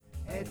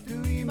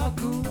I'm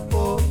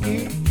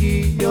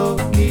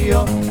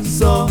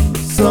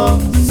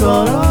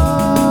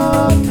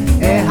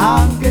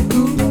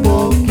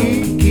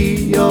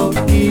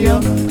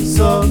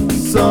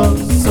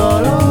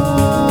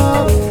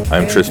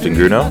Tristan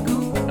Grunow,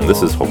 and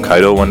this is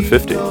Hokkaido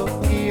 150.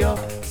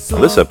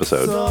 On this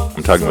episode,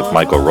 I'm talking with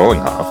Michael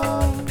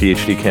Rollinghoff,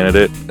 PhD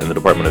candidate in the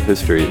Department of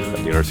History at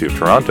the University of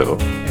Toronto,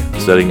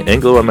 studying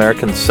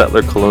Anglo-American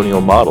settler colonial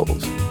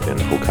models in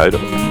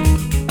Hokkaido.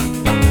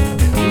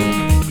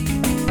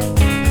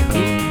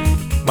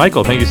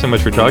 Michael, thank you so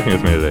much for talking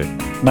with me today.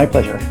 My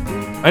pleasure.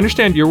 I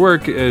understand your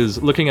work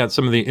is looking at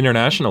some of the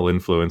international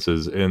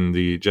influences in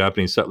the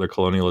Japanese settler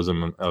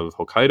colonialism of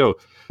Hokkaido.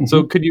 Mm-hmm.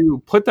 So could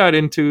you put that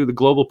into the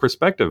global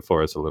perspective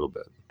for us a little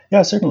bit?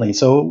 Yeah, certainly.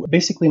 So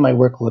basically my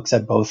work looks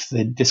at both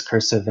the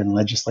discursive and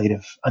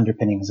legislative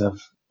underpinnings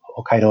of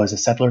Hokkaido as a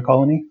settler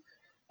colony.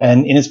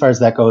 And in as far as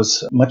that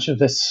goes, much of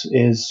this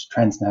is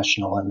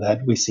transnational in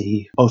that we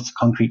see both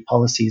concrete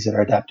policies that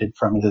are adapted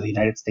from either the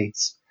United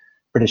States,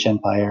 British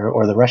Empire,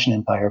 or the Russian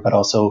Empire, but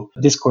also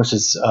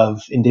discourses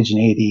of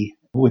indigeneity,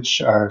 which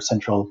are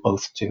central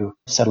both to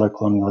settler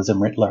colonialism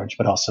writ large,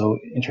 but also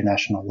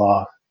international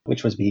law,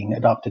 which was being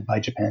adopted by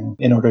Japan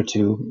in order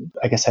to,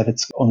 have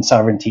its own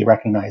sovereignty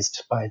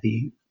recognized by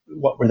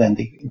what were then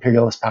the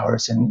imperialist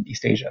powers in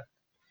East Asia.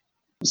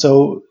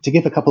 So to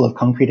give a couple of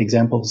concrete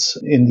examples,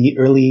 in the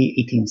early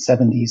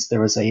 1870s, there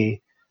was a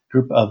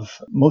group of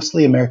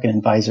mostly American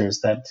advisors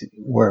that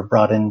were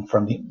brought in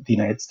from the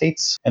United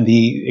States. And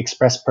the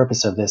express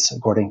purpose of this,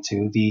 according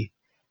to the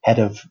head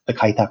of the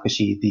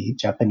Kaitakushi, the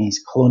Japanese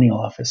colonial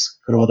office,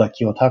 Kuroda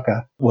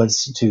Kiyotaka,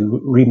 was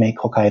to remake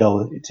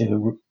Hokkaido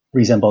to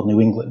resemble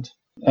New England.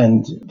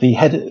 And the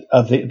head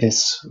of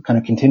this kind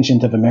of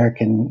contingent of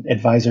American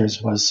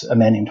advisors was a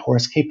man named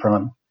Horace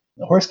Capron.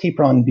 Horace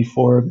Capron,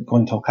 before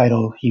going to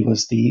Hokkaido, he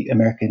was the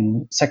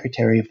American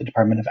Secretary of the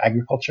Department of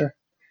Agriculture.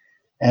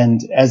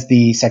 And as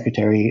the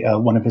secretary,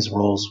 one of his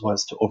roles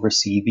was to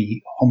oversee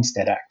the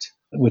Homestead Act,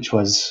 which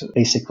was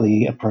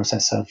basically a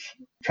process of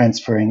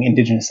transferring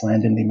indigenous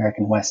land in the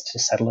American West to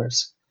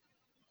settlers.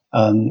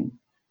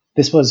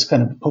 This was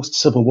kind of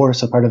post-Civil War,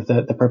 so part of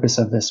the purpose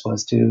of this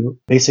was to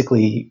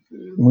basically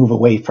move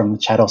away from the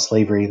chattel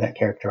slavery that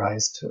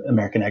characterized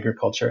American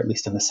agriculture, at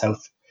least in the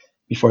South,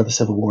 before the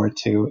Civil War,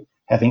 to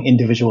having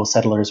individual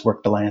settlers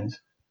work the land.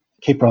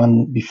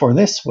 Capron, before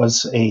this,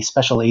 was a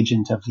special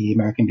agent of the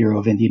American Bureau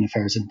of Indian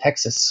Affairs in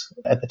Texas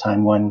at the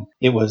time when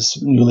it was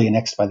newly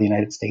annexed by the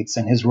United States,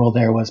 and his role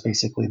there was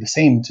basically the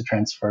same, to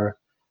transfer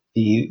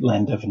the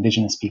land of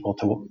indigenous people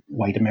to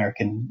white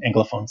American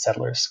Anglophone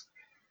settlers.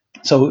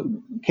 So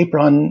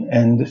Capron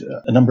and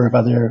a number of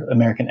other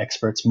American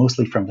experts,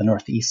 mostly from the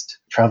Northeast,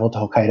 traveled to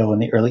Hokkaido in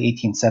the early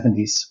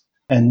 1870s.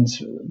 And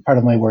part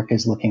of my work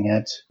is looking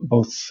at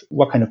both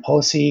what kind of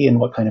policy and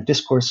what kind of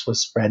discourse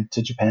was spread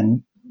to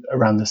Japan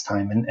around this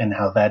time and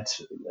how that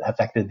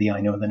affected the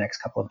Ainu in the next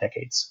couple of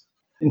decades.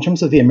 In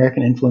terms of the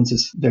American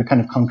influences, they're kind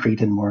of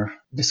concrete and more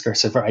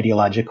discursive or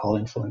ideological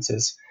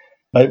influences.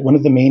 But one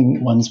of the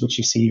main ones, which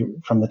you see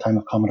from the time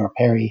of Commodore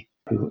Perry,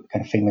 who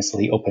kind of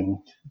famously opened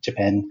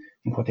Japan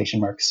in quotation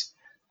marks,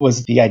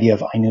 was the idea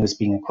of Ainu as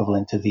being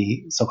equivalent to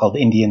the so-called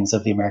Indians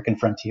of the American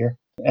frontier.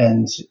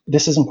 And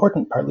this is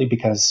important partly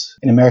because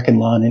in American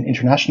law and in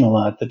international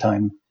law at the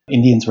time,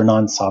 Indians were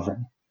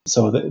non-sovereign.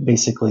 So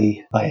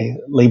basically, by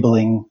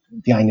labeling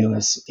the Ainu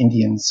as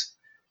Indians,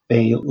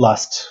 they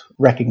lost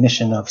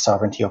recognition of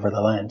sovereignty over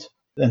the land.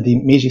 And the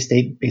Meiji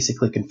state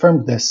basically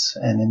confirmed this,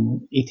 and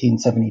in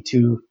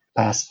 1872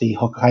 passed the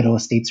Hokkaido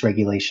Estates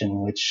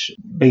Regulation, which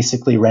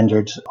basically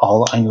rendered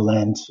all Ainu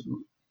land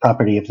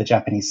property of the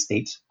Japanese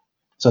state.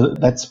 So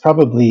that's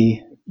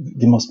probably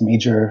the most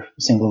major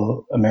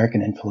single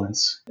American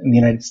influence. In the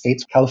United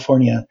States,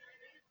 California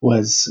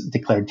was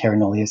declared terra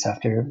nullius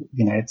after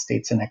the United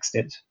States annexed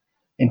it.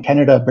 In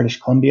Canada, British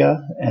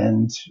Columbia,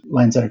 and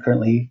lands that are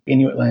currently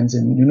Inuit lands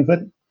in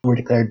Nunavut were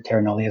declared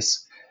terra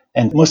nullius,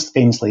 and most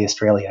famously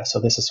Australia. So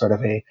this is sort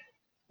of a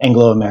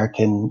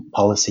Anglo-American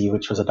policy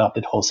which was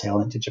adopted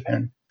wholesale into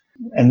Japan.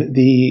 And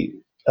the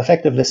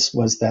effect of this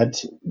was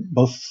that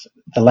both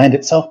the land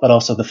itself, but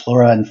also the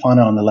flora and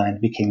fauna on the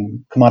land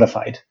became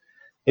commodified.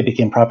 It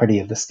became property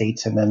of the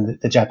state, and then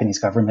the Japanese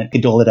government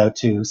could dole it out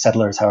to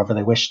settlers however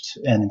they wished.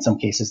 And in some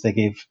cases, they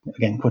gave,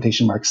 again,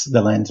 quotation marks,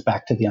 the land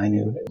back to the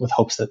Ainu with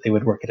hopes that they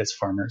would work it as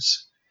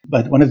farmers.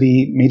 But one of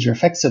the major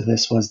effects of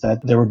this was that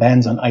there were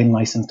bans on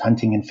unlicensed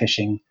hunting and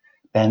fishing,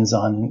 bans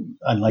on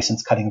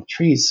unlicensed cutting of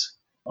trees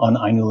on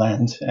Ainu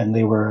land, and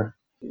they were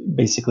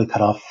basically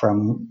cut off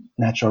from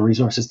natural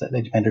resources that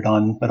they depended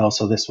on, but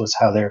also this was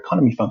how their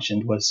economy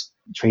functioned, was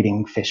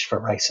trading fish for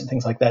rice and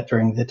things like that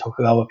during the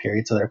Tokugawa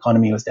period, so their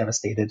economy was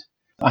devastated.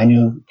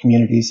 Ainu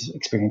communities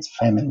experienced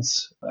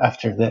famines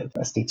after the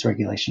estates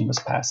regulation was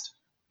passed.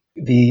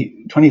 The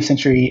 20th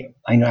century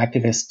Ainu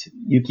activist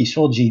Yuki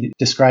Shoji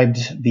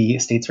described the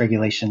estates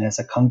regulation as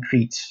a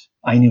concrete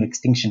Ainu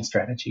extinction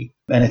strategy.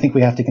 And I think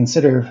we have to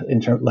consider,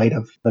 in light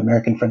of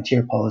American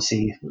frontier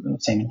policy,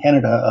 same in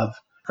Canada, of,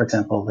 for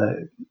example,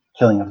 the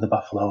killing of the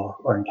buffalo,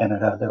 or in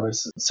Canada, there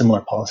was a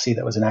similar policy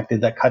that was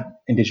enacted that cut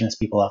Indigenous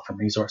people off from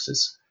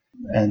resources.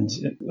 And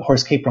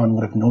Horace Capron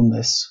would have known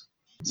this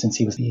since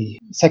he was the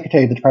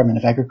Secretary of the Department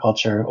of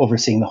Agriculture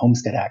overseeing the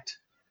Homestead Act.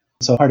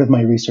 So part of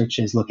my research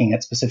is looking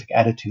at specific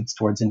attitudes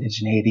towards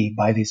indigeneity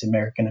by these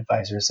American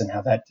advisors and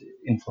how that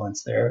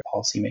influenced their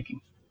policymaking.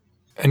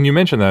 And you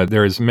mentioned that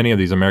there's many of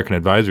these American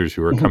advisors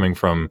who are coming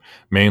from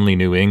mainly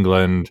New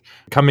England,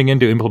 coming in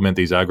to implement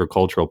these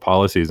agricultural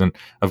policies. And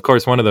of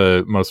course, one of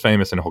the most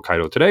famous in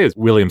Hokkaido today is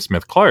William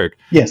Smith Clark.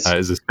 Yes.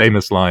 Is this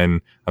famous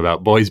line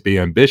about boys be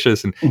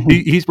ambitious. And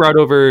he's brought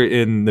over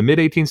in the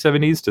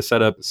mid-1870s to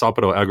set up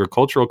Sapporo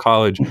Agricultural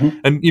College.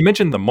 And you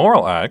mentioned the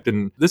Morrill Act,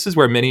 and this is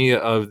where many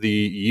of the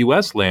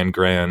U.S.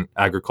 land-grant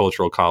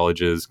agricultural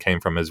colleges came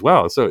from as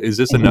well. So is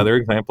this another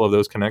example of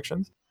those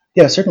connections?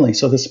 Yeah, certainly.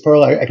 So the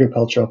Sapporo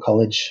Agricultural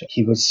College,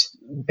 he was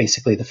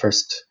basically the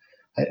first,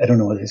 I don't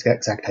know what his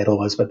exact title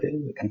was, but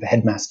kind of a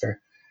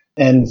headmaster,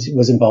 and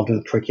was involved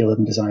with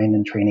curriculum design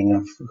and training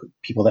of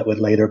people that would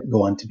later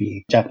go on to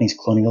be Japanese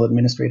colonial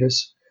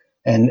administrators.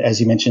 And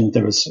as you mentioned,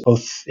 there was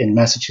both in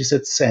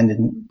Massachusetts and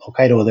in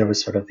Hokkaido, there was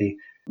sort of the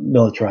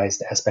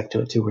militarized aspect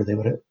to it too, where they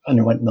would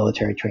underwent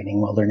military training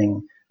while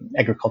learning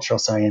agricultural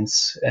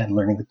science and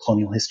learning the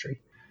colonial history.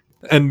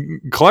 And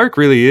Clark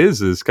really is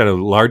this kind of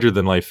larger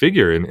than life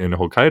figure in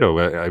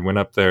Hokkaido. I went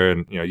up there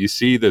and, you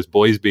see this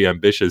boys be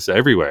ambitious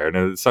everywhere. And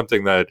it's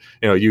something that,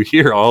 you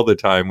hear all the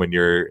time when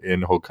you're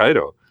in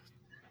Hokkaido.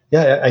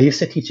 Yeah, I used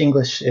to teach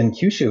English in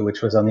Kyushu,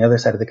 which was on the other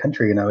side of the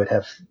country. And I would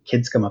have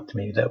kids come up to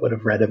me that would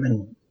have read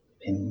them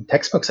in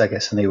textbooks, I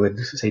guess. And they would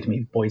say to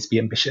me, boys be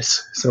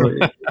ambitious. So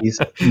he's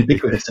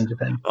ubiquitous in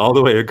Japan. All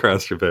the way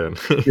across Japan.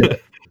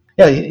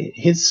 Yeah,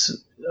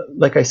 his,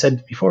 like I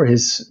said before,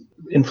 his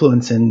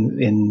influence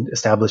in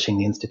establishing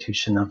the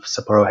institution of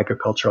Sapporo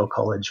Agricultural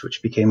College,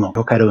 which became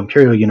Hokkaido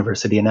Imperial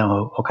University, and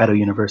now Hokkaido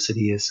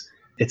University,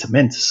 it's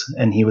immense.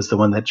 And he was the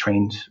one that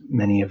trained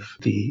many of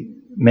the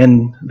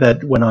men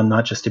that went on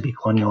not just to be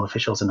colonial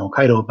officials in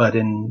Hokkaido, but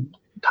in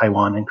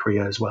Taiwan and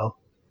Korea as well.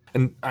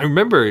 And I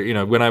remember,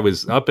 when I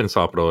was up in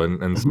Sapporo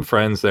and some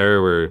friends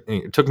there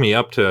took me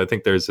up to, I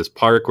think there's this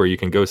park where you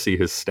can go see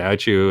his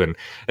statue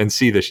and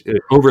see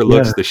it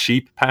overlooks the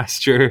sheep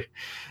pasture.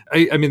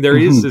 I mean, there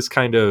is this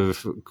kind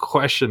of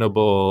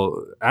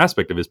questionable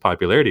aspect of his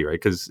popularity, right?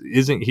 Because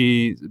isn't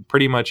he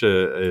pretty much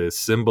a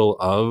symbol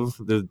of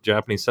the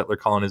Japanese settler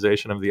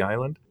colonization of the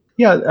island?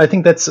 Yeah, I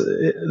think that's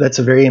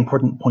a very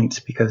important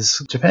point,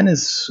 because Japan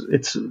it's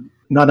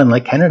not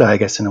unlike Canada, I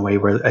guess, in a way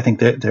where I think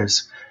that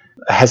there's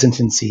a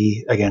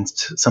hesitancy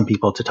against some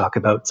people to talk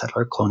about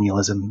settler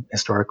colonialism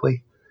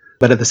historically.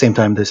 But at the same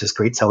time, there's this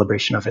great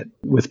celebration of it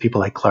with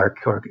people like Clark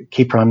or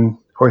Capron.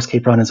 Horace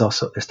Capron is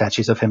also, there's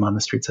statues of him on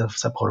the streets of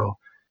Sapporo.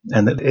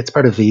 And it's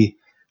part of the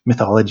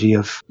mythology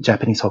of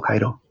Japanese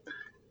Hokkaido.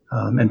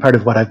 And part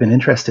of what I've been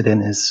interested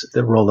in is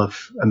the role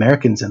of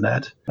Americans in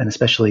that, and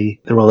especially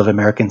the role of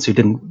Americans who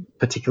didn't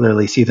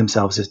particularly see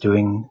themselves as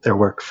doing their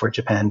work for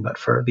Japan, but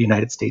for the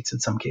United States in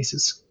some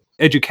cases.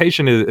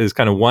 Education is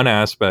kind of one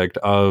aspect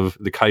of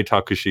the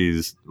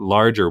Kaitakushi's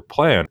larger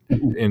plan.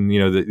 In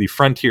the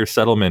frontier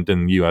settlement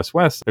in the U.S.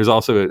 West, there's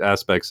also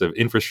aspects of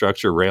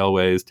infrastructure,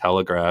 railways,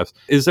 telegraphs.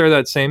 Is there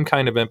that same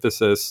kind of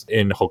emphasis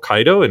in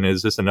Hokkaido, and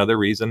is this another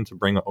reason to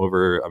bring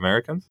over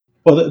Americans?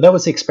 Well, that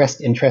was the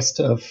expressed interest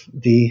of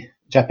the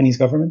Japanese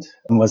government,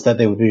 was that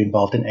they would be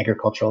involved in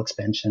agricultural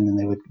expansion, and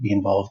they would be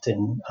involved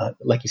in,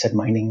 like you said,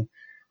 mining.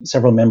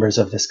 Several members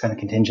of this kind of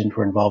contingent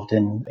were involved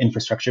in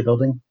infrastructure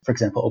building, for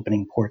example,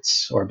 opening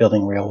ports or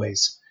building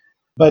railways.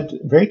 But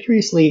very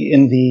curiously,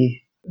 in the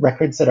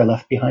records that are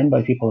left behind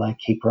by people like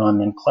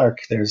Capron and Clark,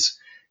 there's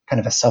kind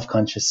of a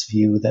self-conscious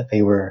view that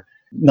they were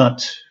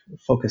not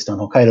focused on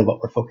Hokkaido, but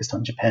were focused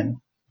on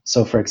Japan.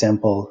 So, for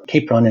example,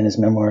 Capron in his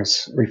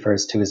memoirs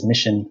refers to his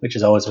mission, which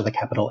is always with a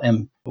capital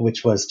M,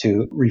 which was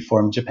to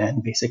reform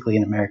Japan basically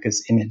in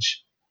America's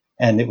image.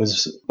 And it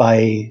was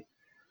by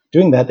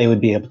doing that, they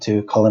would be able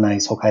to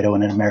colonize Hokkaido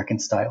in an American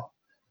style.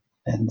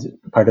 And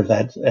part of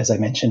that, as I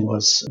mentioned,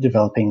 was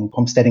developing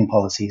homesteading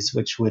policies,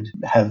 which would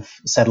have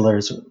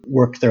settlers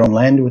work their own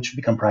land, which would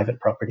become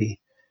private property,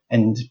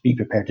 and be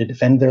prepared to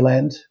defend their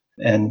land,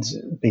 and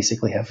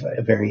basically have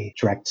a very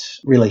direct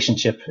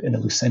relationship in a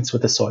loose sense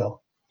with the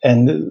soil.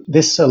 And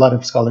this, a lot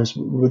of scholars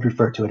would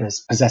refer to it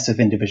as possessive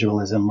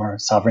individualism or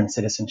sovereign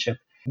citizenship.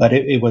 But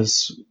it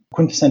was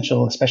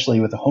quintessential, especially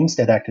with the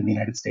Homestead Act in the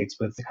United States,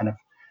 with the kind of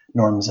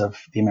norms of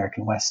the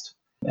American West.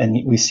 And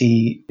we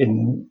see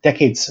in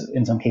decades,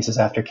 in some cases,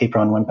 after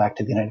Capron went back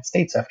to the United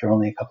States after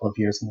only a couple of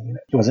years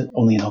he wasn't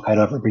only in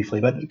Hokkaido ever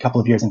briefly, but a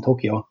couple of years in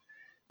Tokyo,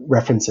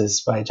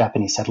 references by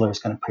Japanese settlers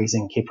kind of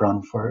praising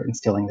Capron for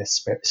instilling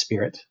this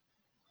spirit.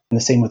 And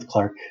the same with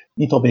Clark.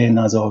 Nitobe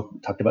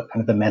Nazo talked about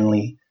kind of the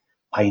manly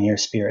pioneer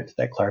spirit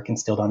that Clark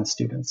instilled on his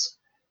students.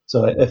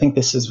 So I think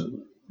this is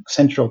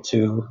central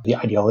to the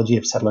ideology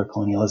of settler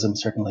colonialism.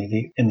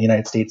 Certainly in the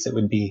United States, it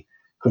would be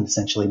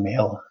quintessentially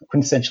male,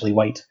 quintessentially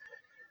white.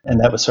 And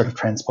that was sort of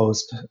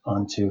transposed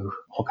onto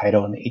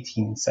Hokkaido in the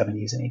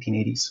 1870s and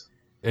 1880s.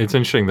 It's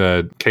interesting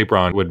that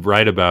Capron would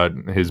write about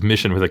his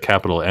mission with a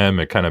capital M.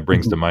 It kind of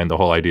brings to Mhm. mind the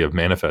whole idea of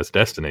manifest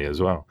destiny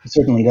as well. It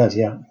certainly does,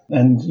 yeah.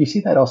 And you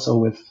see that also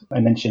with, I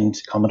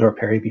mentioned Commodore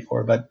Perry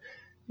before, but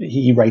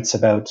he writes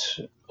about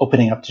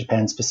opening up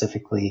Japan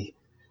specifically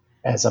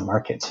as a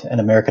market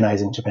and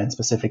Americanizing Japan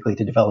specifically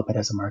to develop it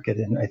as a market.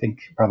 And I think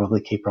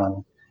probably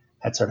Capron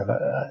had sort of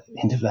a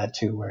hint of that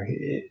too, where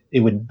it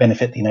would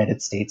benefit the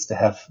United States to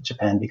have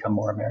Japan become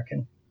more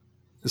American.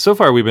 So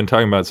far, we've been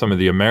talking about some of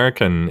the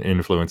American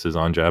influences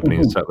on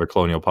Japanese Mhm. settler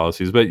colonial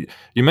policies, but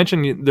you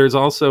mentioned there's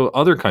also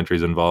other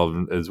countries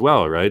involved as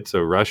well, right?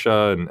 So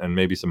Russia and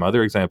maybe some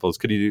other examples.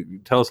 Could you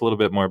tell us a little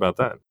bit more about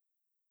that?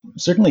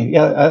 Certainly,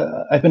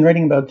 yeah. I've been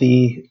writing about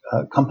the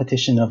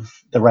competition of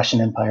the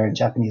Russian Empire and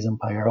Japanese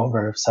Empire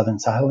over southern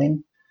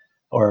Sakhalin,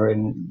 or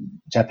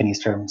in Japanese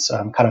terms,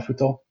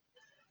 Karafuto.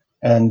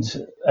 And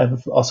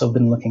I've also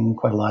been looking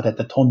quite a lot at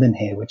the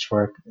Tondenhei, which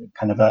were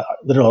kind of a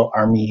literal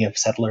army of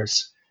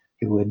settlers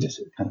who would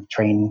kind of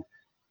train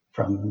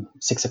from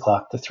 6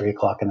 o'clock to 3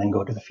 o'clock and then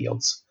go to the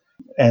fields.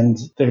 And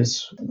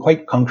there's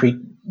quite concrete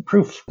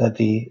proof that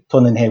the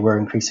Tondenhei were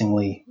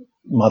increasingly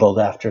modeled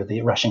after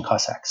the Russian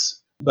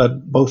Cossacks.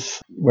 But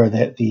both where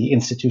the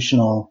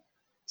institutional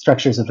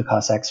structures of the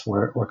Cossacks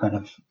were kind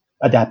of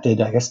adapted,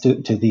 I guess, to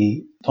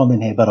the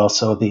Tondenhei, but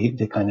also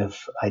the kind of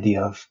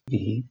idea of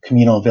the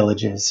communal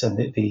villages and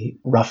the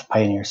rough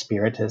pioneer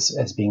spirit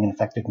as being an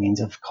effective means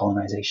of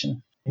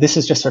colonization. This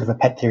is just sort of a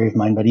pet theory of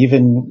mine, but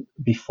even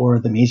before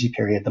the Meiji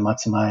period, the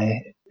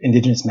Matsumae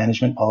indigenous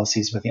management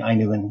policies with the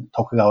Ainu and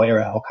Tokugawa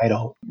era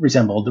Hokkaido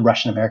resembled the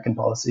Russian American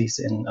policies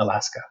in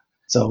Alaska.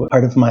 So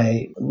part of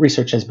my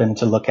research has been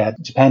to look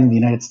at Japan and the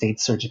United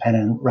States, or Japan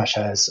and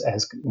Russia,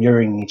 as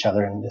mirroring each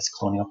other in this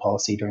colonial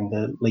policy during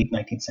the late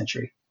 19th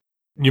century.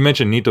 You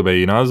mentioned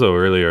Nitobe Inazo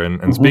earlier, and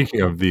Mm-hmm.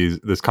 speaking of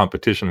this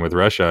competition with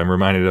Russia, I'm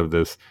reminded of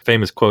this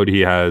famous quote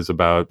he has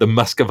about the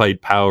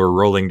Muscovite power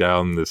rolling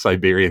down the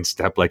Siberian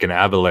steppe like an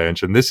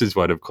avalanche, and this is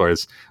what, of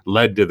course,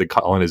 led to the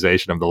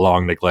colonization of the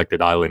long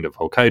neglected island of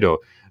Hokkaido.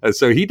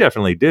 So he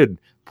definitely did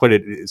put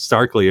it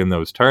starkly in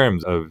those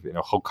terms of,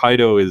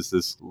 Hokkaido is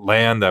this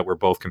land that we're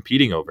both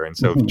competing over, and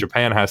so Mm-hmm.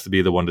 Japan has to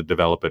be the one to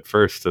develop it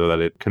first so that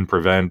it can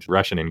prevent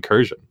Russian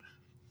incursion.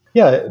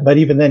 Yeah, but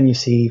even then, you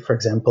see, for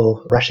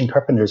example, Russian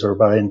carpenters were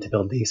brought in to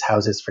build these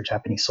houses for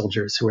Japanese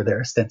soldiers who were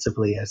there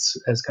ostensibly as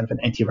kind of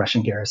an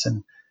anti-Russian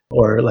garrison.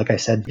 Or, like I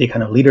said, the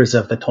kind of leaders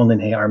of the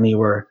Tondenhei army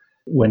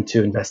went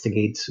to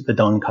investigate the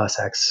Don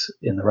Cossacks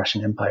in the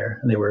Russian Empire,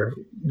 and they were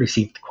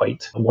received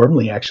quite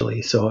warmly,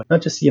 actually. So,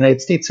 not just the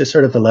United States, there's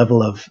sort of the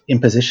level of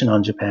imposition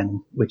on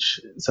Japan,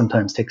 which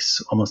sometimes takes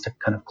almost a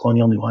kind of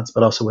colonial nuance,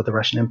 but also with the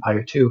Russian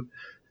Empire too.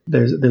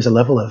 There's a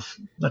level of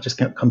not just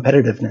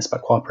competitiveness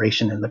but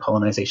cooperation in the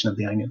colonization of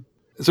the Ainu.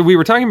 So we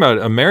were talking about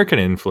American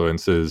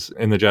influences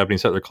in the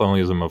Japanese settler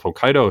colonialism of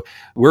Hokkaido.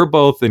 We're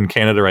both in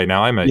Canada right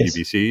now. I'm at Yes.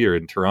 UBC or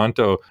in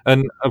Toronto.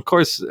 And of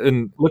course,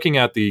 in looking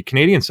at the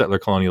Canadian settler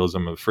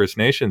colonialism of First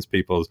Nations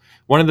peoples,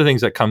 one of the things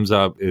that comes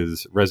up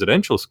is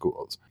residential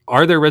schools.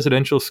 Are there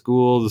residential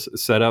schools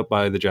set up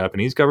by the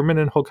Japanese government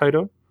in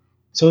Hokkaido?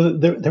 So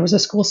there was a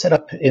school set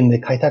up in the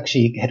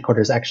Kaitakushi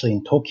headquarters, actually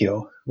in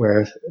Tokyo,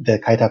 where the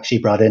Kaitakushi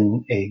brought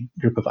in a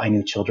group of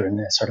Ainu children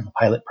as sort of a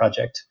pilot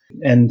project.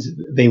 And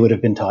they would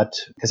have been taught,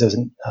 because it was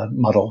a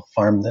model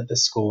farm that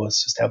this school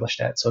was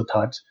established at, so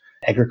taught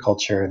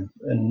agriculture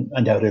and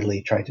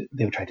undoubtedly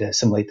they would try to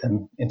assimilate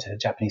them into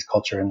Japanese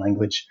culture and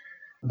language.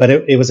 But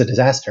it was a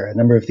disaster. A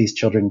number of these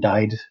children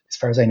died. As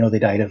far as I know, they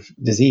died of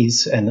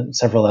disease, and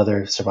several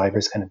other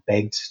survivors kind of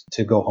begged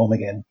to go home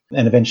again.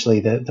 And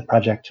eventually the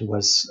project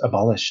was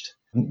abolished.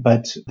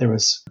 But there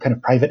was kind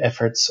of private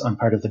efforts on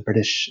part of the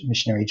British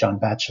missionary John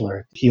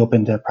Batchelor. He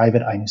opened a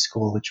private Ainu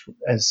school, which,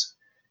 as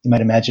you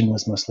might imagine,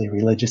 was mostly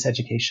religious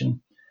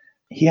education.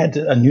 He had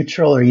a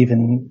neutral or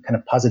even kind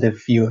of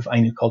positive view of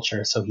Ainu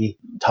culture, so he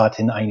taught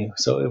in Ainu.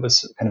 So it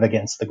was kind of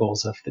against the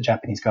goals of the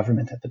Japanese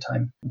government at the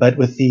time. But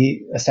with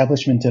the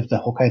establishment of the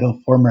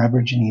Hokkaido Former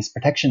Aborigines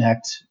Protection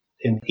Act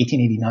in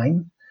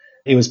 1889,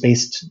 it was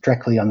based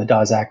directly on the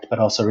Dawes Act, but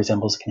also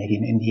resembles the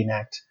Canadian Indian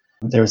Act.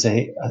 There was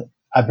a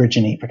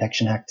Aborigine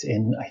Protection Act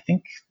in, I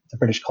think, the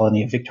British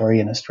colony of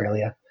Victoria in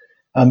Australia.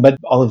 But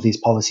all of these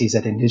policies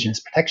had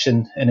Indigenous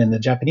protection, and in the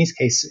Japanese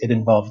case, it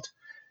involved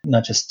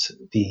not just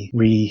the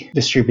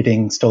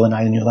redistributing stolen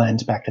Ainu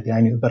land back to the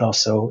Ainu, but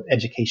also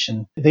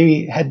education.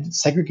 They had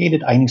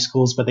segregated Ainu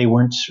schools, but they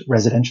weren't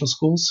residential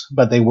schools,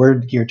 but they were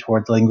geared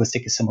toward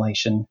linguistic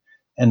assimilation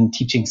and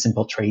teaching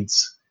simple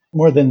trades,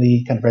 more than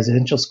the kind of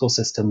residential school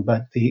system,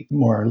 but the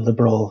more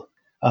liberal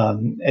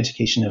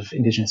education of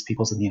Indigenous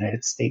peoples in the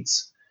United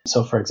States.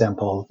 So, for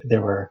example,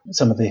 there were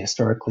some of the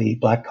historically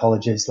Black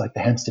colleges like the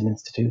Hampton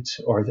Institute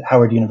or the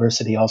Howard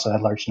University also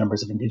had large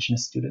numbers of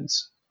Indigenous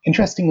students.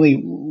 Interestingly,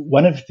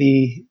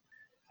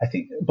 I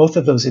think both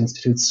of those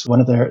institutes, one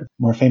of their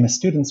more famous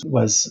students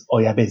was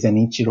Oyabe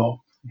Zenichiro,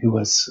 who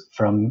was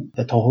from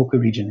the Tohoku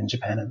region in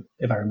Japan,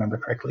 if I remember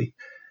correctly.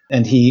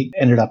 And he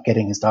ended up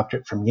getting his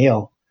doctorate from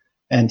Yale.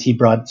 And he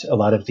brought a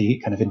lot of the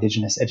kind of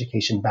indigenous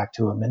education back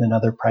to him in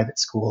another private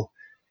school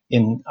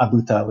in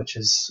Abuta, which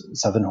is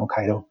southern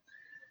Hokkaido.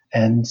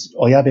 And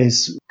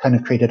Oyabe's kind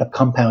of created a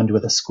compound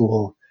with a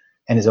school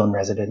and his own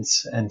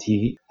residence. And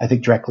he, I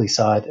think, directly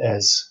saw it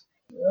as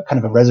kind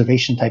of a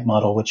reservation type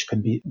model, which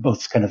could be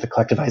both kind of the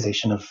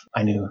collectivization of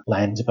Ainu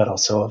land, but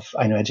also of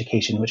Ainu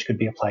education, which could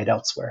be applied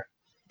elsewhere.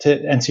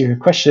 To answer your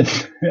question,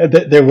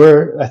 there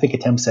were, I think,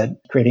 attempts at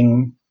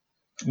creating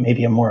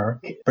maybe a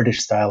more British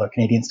style or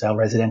Canadian style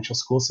residential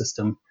school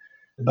system,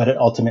 but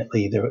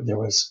ultimately there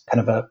was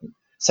kind of a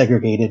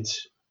segregated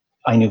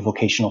Ainu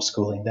vocational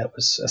schooling that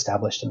was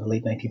established in the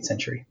late 19th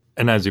century.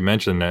 And as you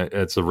mentioned,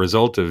 it's a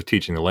result of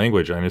teaching the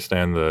language. I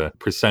understand the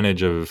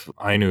percentage of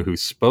Ainu who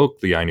spoke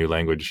the Ainu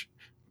language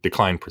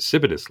declined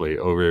precipitously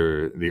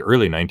over the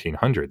early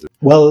 1900s.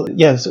 Well,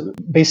 yes,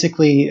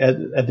 basically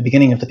at the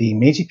beginning of the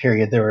Meiji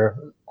period, there were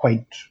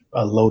quite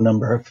a low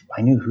number of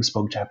Ainu who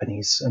spoke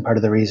Japanese. And part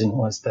of the reason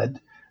was that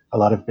a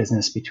lot of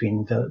business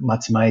between the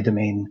Matsumae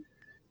domain,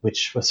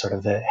 which was sort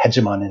of the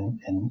hegemon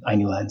in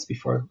Ainu lands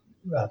before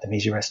the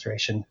Meiji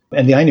Restoration,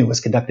 and the Ainu was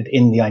conducted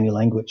in the Ainu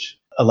language.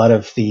 A lot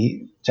of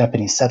the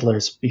Japanese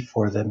settlers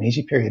before the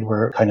Meiji period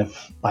were kind of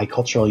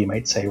bicultural, you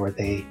might say, where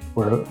they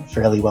were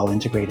fairly well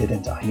integrated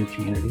into Ainu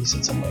communities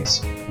in some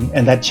ways.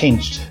 And that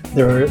changed.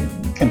 There were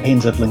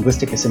campaigns of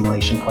linguistic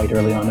assimilation quite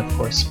early on, of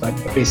course, but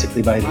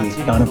basically by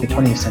the dawn of the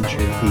 20th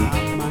century,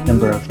 the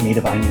number of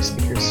native Ainu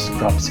speakers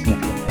dropped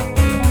significantly.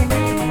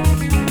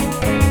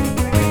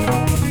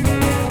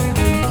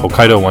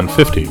 Hokkaido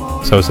 150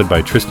 is hosted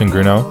by Tristan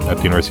Grunow at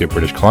the University of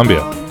British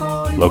Columbia,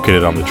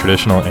 located on the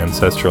traditional,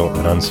 ancestral,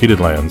 and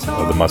unceded lands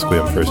of the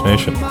Musqueam First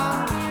Nation.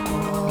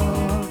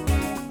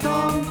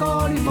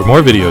 For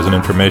more videos and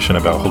information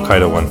about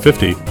Hokkaido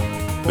 150,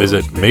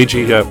 visit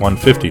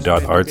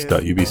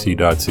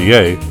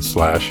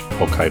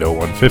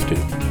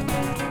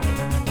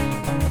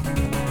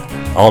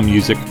meiji@150.arts.ubc.ca/Hokkaido150. All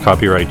music,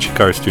 copyright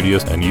Chikar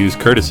Studios, and used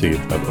courtesy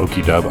of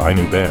Okidub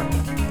Ainu Band.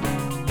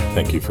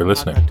 Thank you for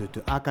listening.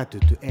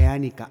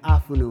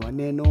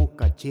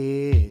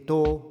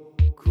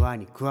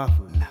 Kuani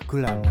kuafu na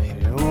kula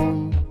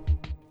mhereon.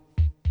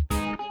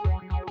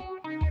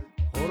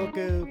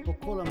 Horoke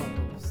pokola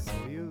mato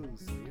soyu.